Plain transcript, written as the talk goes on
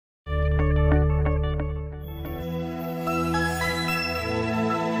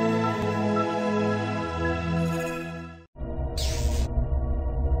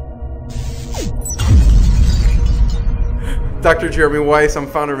Dr. Jeremy Weisz. I'm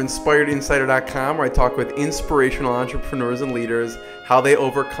founder of InspiredInsider.com, where I talk with inspirational entrepreneurs and leaders how they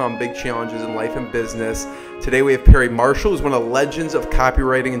overcome big challenges in life and business. Today we have PerryMarshall, who's one of the legends of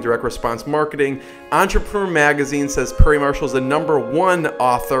copywriting and direct response marketing. Entrepreneur Magazine says PerryMarshall is the #1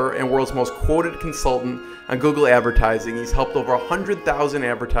 author and world's most quoted consultant on Google advertising. He's helped over 100,000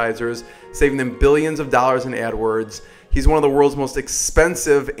 advertisers, saving them billions of dollars in AdWords. He's one of the world's most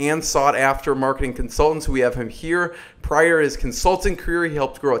expensive and sought-after marketing consultants. We have him here. Prior to his consulting career, he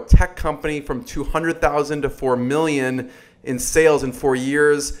helped grow a tech company from 200,000 to 4 million in sales in 4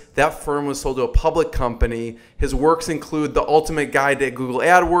 years. That firm was sold to a public company. His works include The Ultimate Guide to Google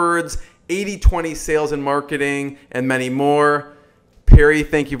AdWords, 80/20 Sales and Marketing, and many more. Perry,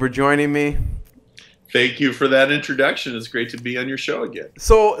 thank you for joining me. Thank you for that introduction. It's great to be on your show again.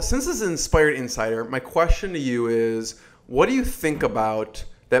 So since this is Inspired Insider, my question to you is, what do you think about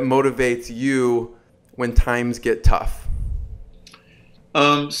that motivates you when times get tough?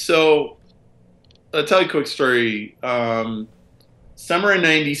 So I'll tell you a quick story. Summer of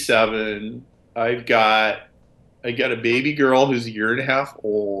 '97, I got a baby girl who's 1.5 years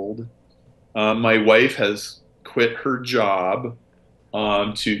old. My wife has quit her job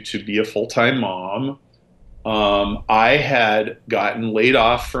to be a full-time mom. I had gotten laid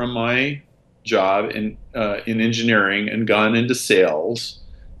off from my job in engineering and gone into sales.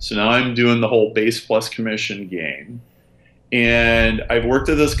 So now I'm doing the whole base plus commission game. And I've worked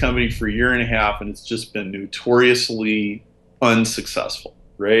at this company for 1.5 years, and it's just been notoriously unsuccessful,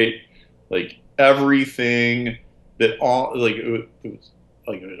 right? Like everything that it would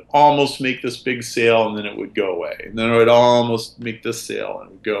almost make this big sale and then it would go away. And then it would almost make this sale and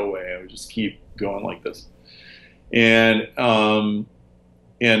it would go away. It would just keep going like this. And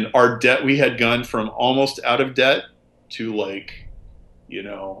our debt, we had gone from almost out of debt to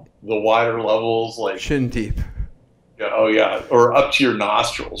the water levels, like shin deep. Oh yeah, or up to your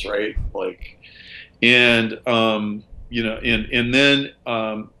nostrils, right? And then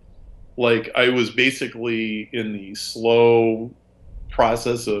I was basically in the slow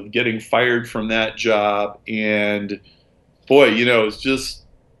process of getting fired from that job, and boy, it's just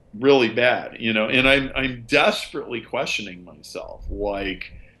really bad, and I'm desperately questioning myself, well, I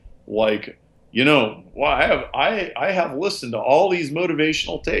have listened to all these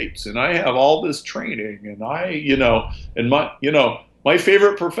motivational tapes, and I have all this training, and my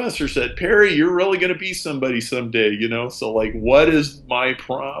favorite professor said, Perry, you're really going to be somebody someday, so what is my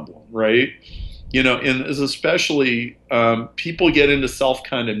problem, right? And especially people get into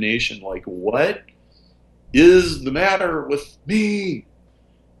self-condemnation, like, what is the matter with me?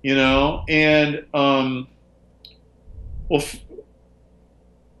 And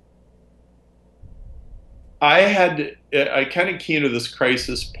I kind of came to this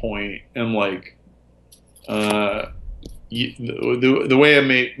crisis point, and the way I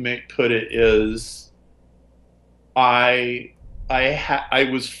may put it is, I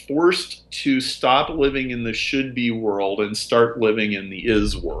was forced to stop living in the should-be world and start living in the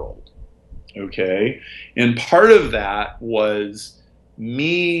is world, okay? And part of that was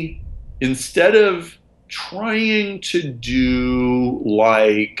me, instead of trying to do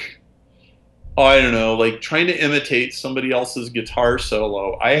trying to imitate somebody else's guitar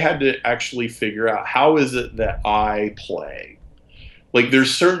solo, I had to actually figure out, how is it that I play?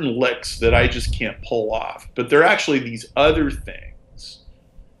 There's certain licks that I just can't pull off, but there are actually these other things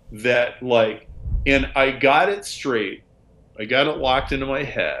that and I got it straight. I got it locked into my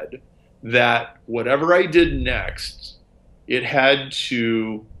head that whatever I did next, it had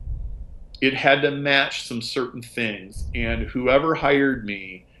to match some certain things, and whoever hired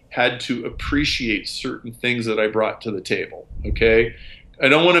me had to appreciate certain things that I brought to the table, okay? I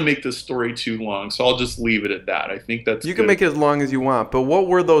don't want to make this story too long, so I'll just leave it at that. I think that's You can make it as long as you want, but what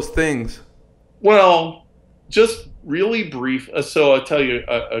were those things? Well, just really brief. So I'll tell you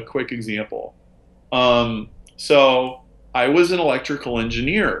a quick example. So I was an electrical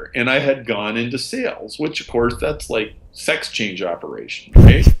engineer, and I had gone into sales, which, of course, that's like sex change operation,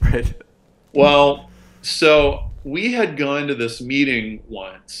 right? Right. Well, so we had gone to this meeting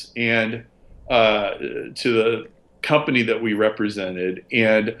once, and to the company that we represented,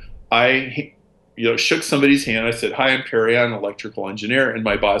 and I shook somebody's hand. I said, hi, I'm Perry, I'm an electrical engineer. And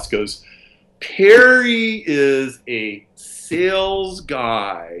my boss goes, Perry is a sales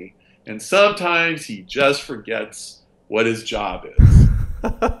guy, and sometimes he just forgets what his job is.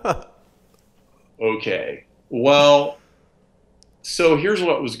 Okay, well, so here's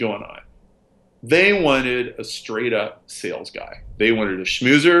what was going on. They wanted a straight up sales guy. They wanted a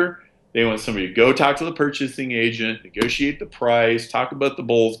schmoozer. They want somebody to go talk to the purchasing agent, negotiate the price, talk about the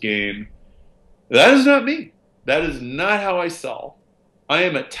Bulls game. That is not me. That is not how I sell. I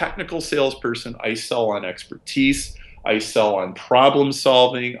am a technical salesperson. I sell on expertise. I sell on problem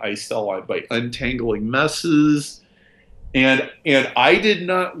solving. I sell on by untangling messes. And I did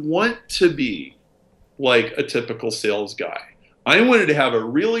not want to be like a typical sales guy. I wanted to have a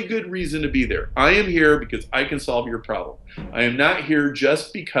really good reason to be there. I am here because I can solve your problem. I am not here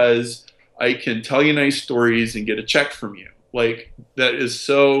just because I can tell you nice stories and get a check from you. Like, that is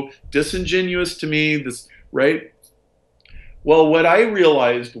so disingenuous to me, this, right? Well, what I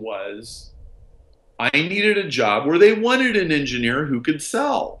realized was I needed a job where they wanted an engineer who could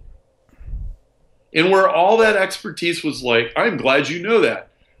sell. And where all that expertise was like, I'm glad you know that.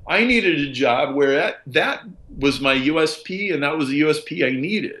 I needed a job where that was my USP, and that was the USP I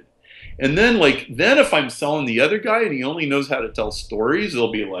needed. And then if I'm selling the other guy and he only knows how to tell stories,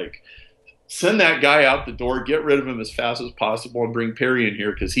 they'll be like, send that guy out the door, get rid of him as fast as possible, and bring Perry in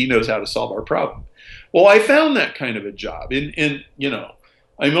here because he knows how to solve our problem. Well, I found that kind of a job. And you know,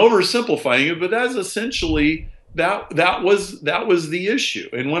 I'm oversimplifying it, but that's essentially that was the issue.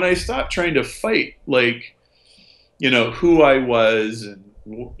 And when I stopped trying to fight, like, you know, who I was and,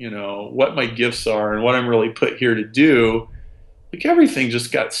 you know, what my gifts are and what I'm really put here to do, like, everything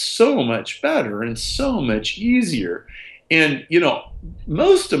just got so much better and so much easier. And, you know,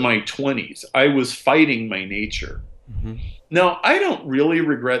 most of my 20s, I was fighting my nature. Mm-hmm. Now, I don't really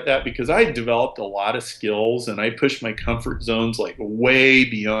regret that because I developed a lot of skills and I pushed my comfort zones like way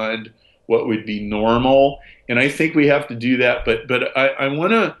beyond what would be normal. And I think we have to do that. But I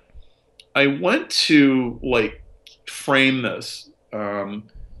want to like frame this.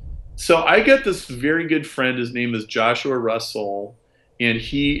 So I got this very good friend. His name is Joshua Russell, and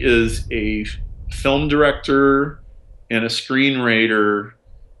he is a film director and a screenwriter,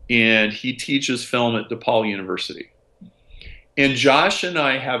 and he teaches film at DePaul University. And Josh and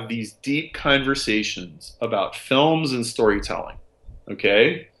I have these deep conversations about films and storytelling,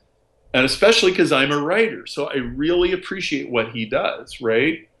 okay? And especially because I'm a writer, so I really appreciate what he does,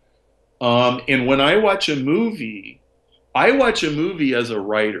 right? And when I watch a movie as a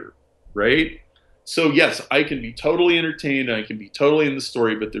writer, right? So yes, I can be totally entertained, I can be totally in the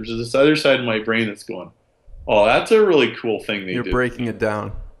story, but there's this other side of my brain that's going, oh, that's a really cool thing they did. You're breaking it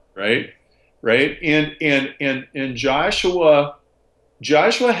down. Right? Right? And Joshua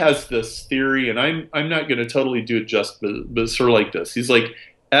has this theory, and I'm not going to totally do it just, but sort of like this. He's like,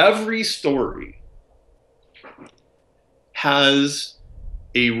 every story has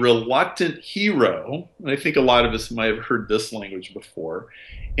a reluctant hero, and I think a lot of us might have heard this language before,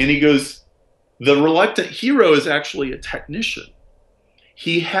 and he goes, the reluctant hero is actually a technician.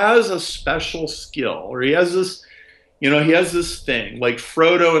 He has a special skill, or he has this, you know, he has this thing, like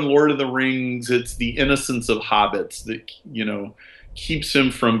Frodo in Lord of the Rings, it's the innocence of hobbits that, you know, keeps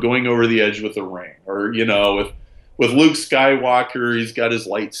him from going over the edge with a ring. Or, you know, with Luke Skywalker, he's got his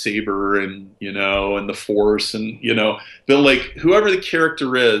lightsaber and, you know, and the Force, and, you know, but like whoever the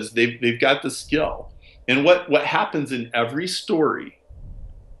character is, they've got the skill. And what happens in every story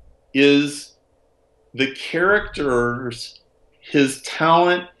is the characters, his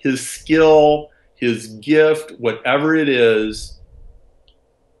talent, his skill, his gift, whatever it is,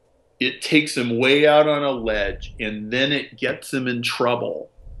 it takes him way out on a ledge, and then it gets him in trouble.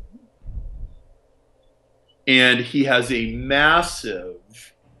 And he has a massive,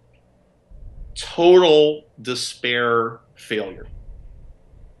 total despair failure.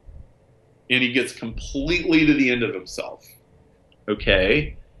 And he gets completely to the end of himself.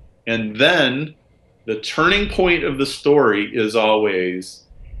 Okay? And then the turning point of the story is always,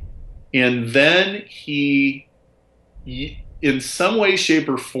 and then he, in some way, shape,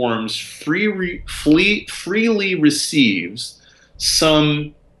 or forms, freely receives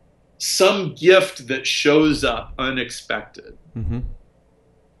some gift that shows up unexpected, mm-hmm.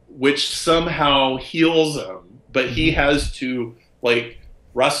 which somehow heals him, but mm-hmm. he has to like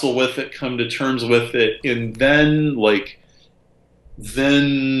wrestle with it, come to terms with it, and then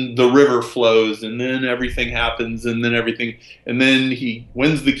then the river flows, and then everything happens, and then he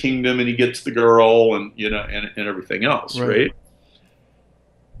wins the kingdom, and he gets the girl, and, you know, and everything else, right?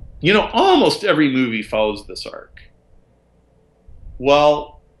 You know, almost every movie follows this arc.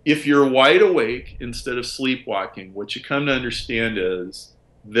 Well, if you're wide awake instead of sleepwalking, what you come to understand is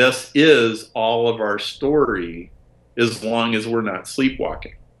this is all of our story as long as we're not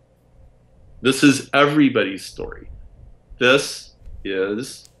sleepwalking. This is everybody's story. This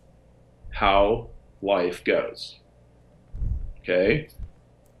is how life goes. Okay?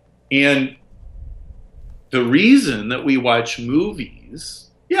 And the reason that we watch movies,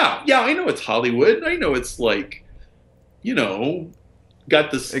 yeah, I know it's Hollywood. I know it's like, you know,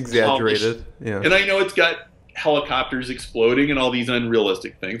 got this exaggerated, yeah. And I know it's got helicopters exploding and all these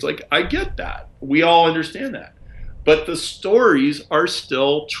unrealistic things. Like, I get that. We all understand that. But the stories are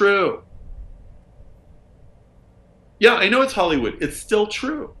still true. Yeah, I know it's Hollywood. It's still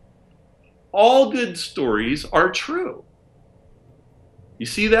true. All good stories are true. You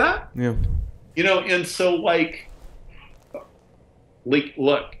see that? Yeah. You know, and so like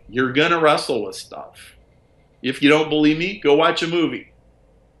look, you're going to wrestle with stuff. If you don't believe me, go watch a movie.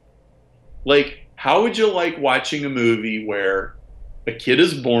 Like, how would you like watching a movie where a kid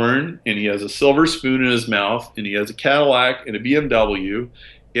is born and he has a silver spoon in his mouth and he has a Cadillac and a BMW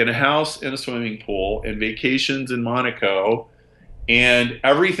and a house and a swimming pool and vacations in Monaco and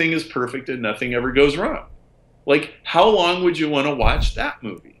everything is perfect and nothing ever goes wrong? Like, how long would you want to watch that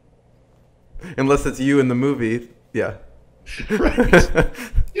movie? Unless it's you in the movie, yeah. Right.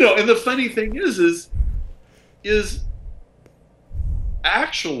 You know, and the funny thing is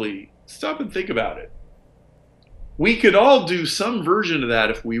actually, stop and think about it. We could all do some version of that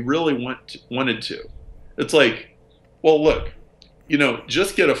if we really wanted to. It's like, well, look, you know,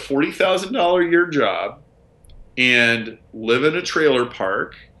 just get a $40,000 a year job and live in a trailer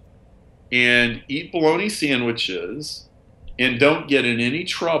park and eat bologna sandwiches and don't get in any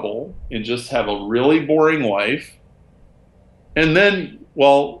trouble and just have a really boring life. And then,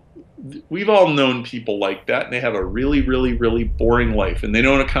 well, we've all known people like that, and they have a really, really, really boring life, and they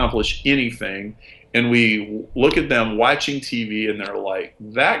don't accomplish anything. And we look at them watching TV, and they're like,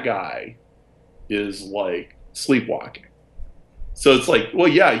 that guy is like sleepwalking. So it's like, well,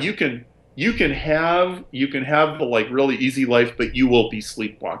 yeah, you can have the like really easy life, but you will be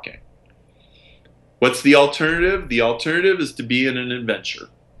sleepwalking. What's the alternative? The alternative is to be in an adventure.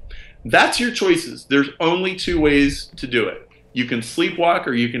 That's your choices. There's only two ways to do it. You can sleepwalk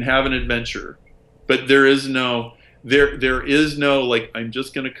or you can have an adventure. But there is no like, I'm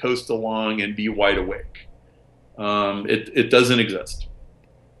just going to coast along and be wide awake. It doesn't exist.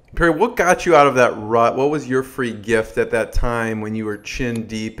 Perry, what got you out of that rut? What was your free gift at that time when you were chin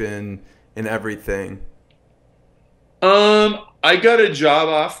deep in everything? I got a job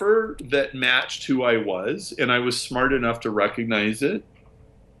offer that matched who I was, and I was smart enough to recognize it.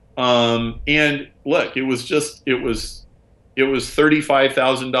 And look, it was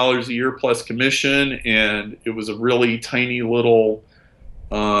 $35,000 a year plus commission, and it was a really tiny little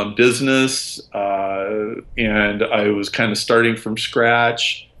business, and I was kind of starting from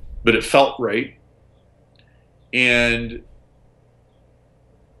scratch, but it felt right. And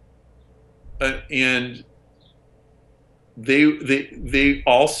they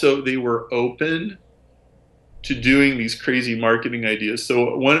were open to doing these crazy marketing ideas.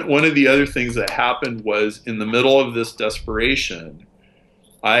 So one of the other things that happened was, in the middle of this desperation,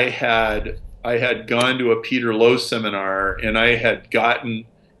 I had gone to a Peter Lowe seminar, and I had gotten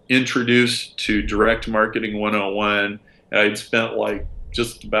introduced to Direct Marketing 101, and I'd spent like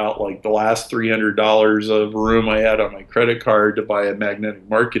just about like the last $300 of room I had on my credit card to buy a magnetic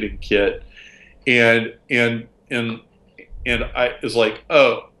marketing kit, and I was like,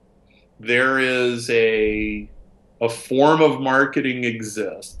 oh, there is a form of marketing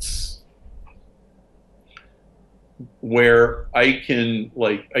exists where I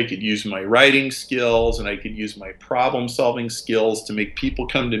could use my writing skills and I could use my problem solving skills to make people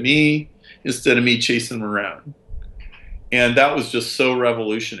come to me instead of me chasing them around. And that was just so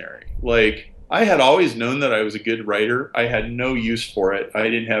revolutionary. Like, I had always known that I was a good writer. I had no use for it. I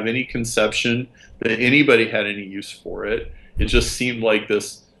didn't have any conception that anybody had any use for it. It just seemed like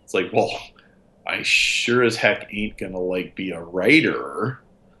this. It's like, well, I sure as heck ain't gonna like be a writer.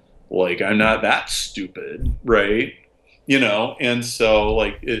 Like, I'm not that stupid, right? You know, and so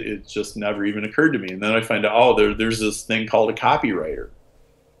like it just never even occurred to me. And then I find out, oh, there's this thing called a copywriter.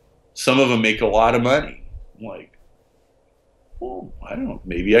 Some of them make a lot of money. I'm like, well, I don't know,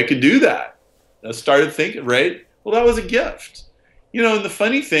 maybe I could do that. I started thinking, right? Well, that was a gift. You know, and the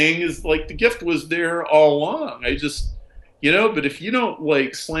funny thing is, like, the gift was there all along. I just, you know, but if you don't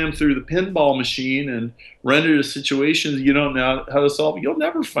like slam through the pinball machine and run into situations you don't know how to solve, you'll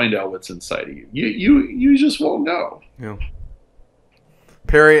never find out what's inside of you. You just won't know. Yeah.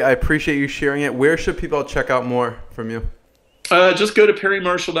 Perry, I appreciate you sharing it. Where should people check out more from you? Just go to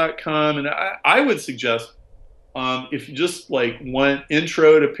PerryMarshall.com, and I would suggest, if you just like want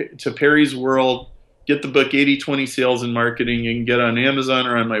intro to Perry's world, get the book 80-20 Sales and Marketing. You can get it on Amazon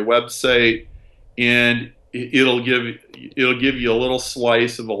or on my website, and it'll give you a little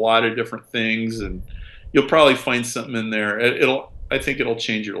slice of a lot of different things, and you'll probably find something in there. I think it'll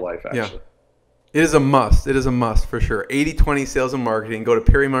change your life, actually. Yeah. It is a must. It is a must for sure. 80-20 Sales and Marketing. Go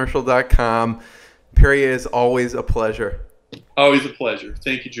to PerryMarshall.com. Perry, is always a pleasure. Always a pleasure.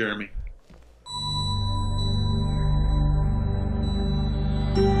 Thank you, Jeremy.